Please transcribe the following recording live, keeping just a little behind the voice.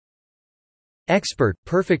Expert,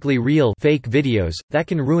 perfectly real fake videos, that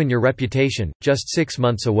can ruin your reputation, just 6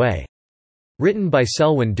 months away. Written by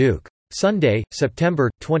Selwyn Duke. Sunday, September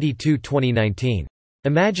 22, 2019.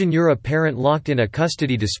 Imagine you're a parent locked in a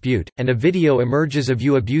custody dispute, and a video emerges of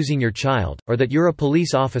you abusing your child, or that you're a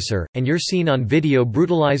police officer, and you're seen on video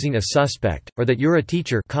brutalizing a suspect, or that you're a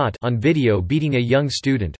teacher caught on video beating a young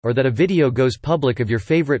student, or that a video goes public of your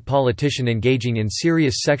favorite politician engaging in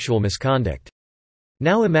serious sexual misconduct.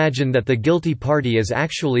 Now imagine that the guilty party is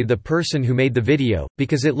actually the person who made the video,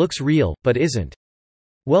 because it looks real, but isn't.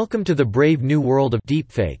 Welcome to the brave new world of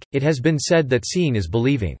deepfake. It has been said that seeing is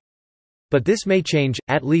believing. But this may change,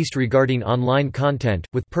 at least regarding online content,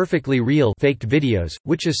 with perfectly real faked videos,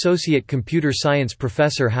 which Associate Computer Science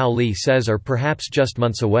Professor Hao Li says are perhaps just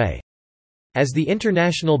months away. As the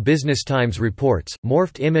International Business Times reports,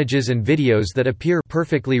 morphed images and videos that appear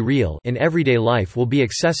perfectly real in everyday life will be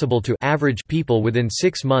accessible to average people within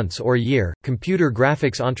 6 months or a year, computer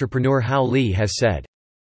graphics entrepreneur Hao Li has said.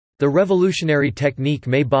 The revolutionary technique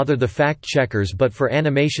may bother the fact-checkers, but for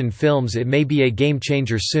animation films it may be a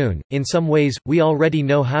game-changer soon. In some ways, we already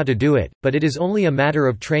know how to do it, but it is only a matter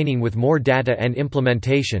of training with more data and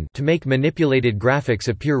implementation to make manipulated graphics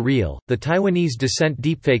appear real, the Taiwanese descent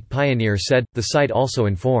deepfake pioneer said. The site also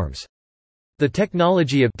informs. The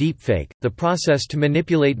technology of deepfake, the process to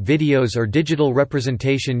manipulate videos or digital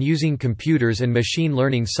representation using computers and machine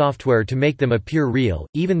learning software to make them appear real,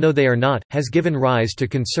 even though they are not, has given rise to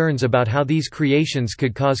concerns about how these creations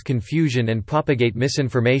could cause confusion and propagate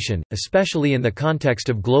misinformation, especially in the context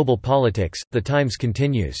of global politics, The Times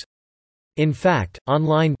continues. In fact,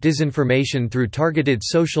 online disinformation through targeted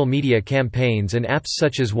social media campaigns and apps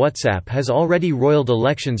such as WhatsApp has already roiled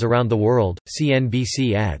elections around the world,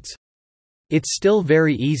 CNBC adds. It's still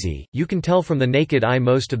very easy, you can tell from the naked eye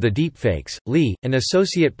most of the deepfakes. Li, an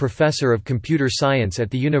associate professor of computer science at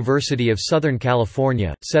the University of Southern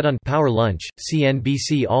California, said on Power Lunch.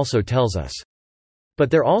 CNBC also tells us.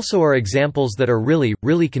 But there also are examples that are really,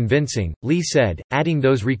 really convincing, Li said, adding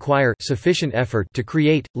those require sufficient effort to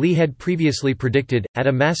create. Li had previously predicted, at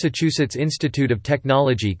a Massachusetts Institute of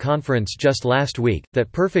Technology conference just last week,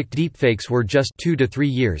 that perfect deepfakes were just 2 to 3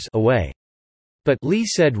 years away. But, Li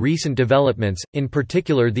said, recent developments, in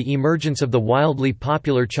particular the emergence of the wildly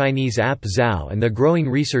popular Chinese app Zhao and the growing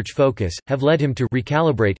research focus, have led him to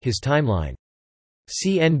recalibrate his timeline.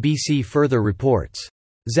 CNBC further reports.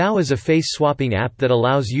 Zhao is a face-swapping app that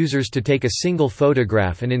allows users to take a single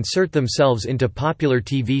photograph and insert themselves into popular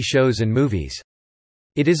TV shows and movies.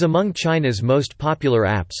 It is among China's most popular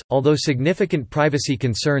apps, although significant privacy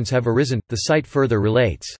concerns have arisen, the site further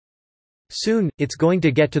relates. Soon, it's going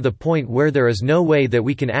to get to the point where there is no way that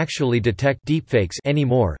we can actually detect deepfakes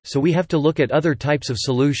anymore, so we have to look at other types of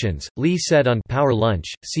solutions, Li said on Power Lunch.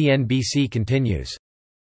 CNBC continues.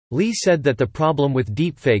 Li said that the problem with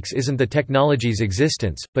deepfakes isn't the technology's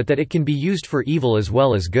existence, but that it can be used for evil as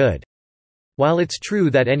well as good. While it's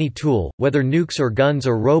true that any tool, whether nukes or guns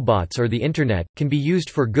or robots or the Internet, can be used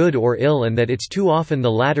for good or ill and that it's too often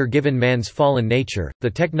the latter given man's fallen nature, the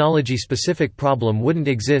technology-specific problem wouldn't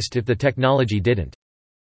exist if the technology didn't.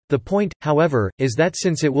 The point, however, is that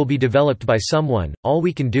since it will be developed by someone, all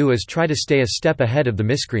we can do is try to stay a step ahead of the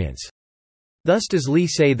miscreants. Thus does Li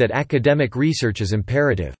say that academic research is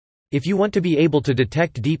imperative. If you want to be able to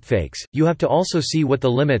detect deepfakes, you have to also see what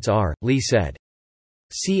the limits are, Li said.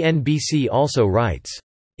 CNBC also writes.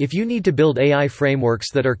 If you need to build AI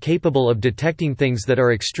frameworks that are capable of detecting things that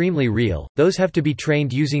are extremely real, those have to be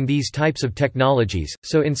trained using these types of technologies,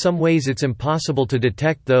 so in some ways it's impossible to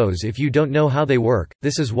detect those if you don't know how they work.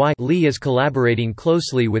 This is why Li is collaborating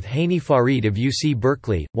closely with Hani Farid of UC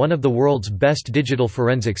Berkeley, one of the world's best digital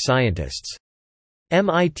forensic scientists.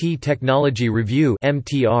 MIT Technology Review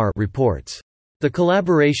 (MTR) reports. The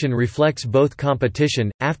collaboration reflects both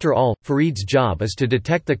competition. After all, Farid's job is to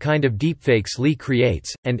detect the kind of deepfakes Li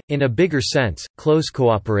creates, and, in a bigger sense, close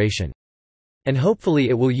cooperation. And hopefully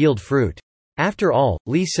it will yield fruit. After all,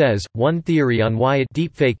 Li says, one theory on why a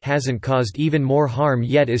deepfake hasn't caused even more harm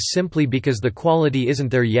yet is simply because the quality isn't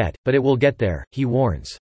there yet, but it will get there, he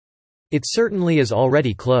warns. It certainly is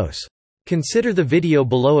already close. Consider the video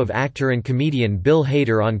below of actor and comedian Bill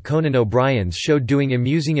Hader on Conan O'Brien's show doing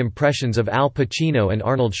amusing impressions of Al Pacino and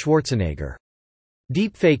Arnold Schwarzenegger.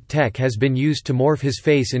 Deepfake tech has been used to morph his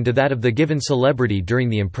face into that of the given celebrity during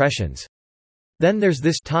the impressions. Then there's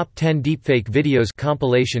this Top 10 Deepfake Videos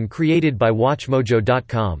compilation created by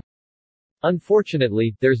WatchMojo.com.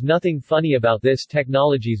 Unfortunately, there's nothing funny about this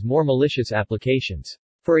technology's more malicious applications.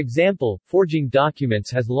 For example, forging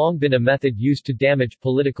documents has long been a method used to damage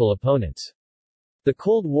political opponents. The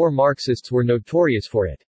Cold War Marxists were notorious for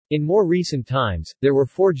it. In more recent times, there were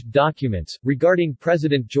forged documents, regarding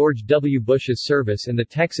President George W. Bush's service in the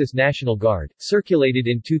Texas National Guard, circulated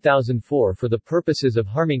in 2004 for the purposes of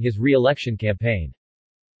harming his re-election campaign.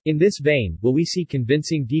 In this vein, will we see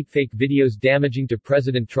convincing deepfake videos damaging to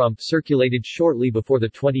President Trump circulated shortly before the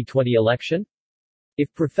 2020 election?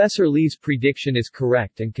 If Professor Lee's prediction is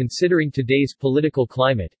correct and considering today's political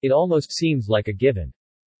climate, it almost seems like a given.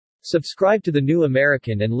 Subscribe to The New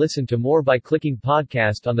American and listen to more by clicking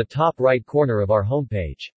podcast on the top right corner of our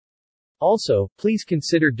homepage. Also, please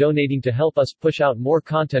consider donating to help us push out more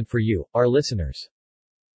content for you, our listeners.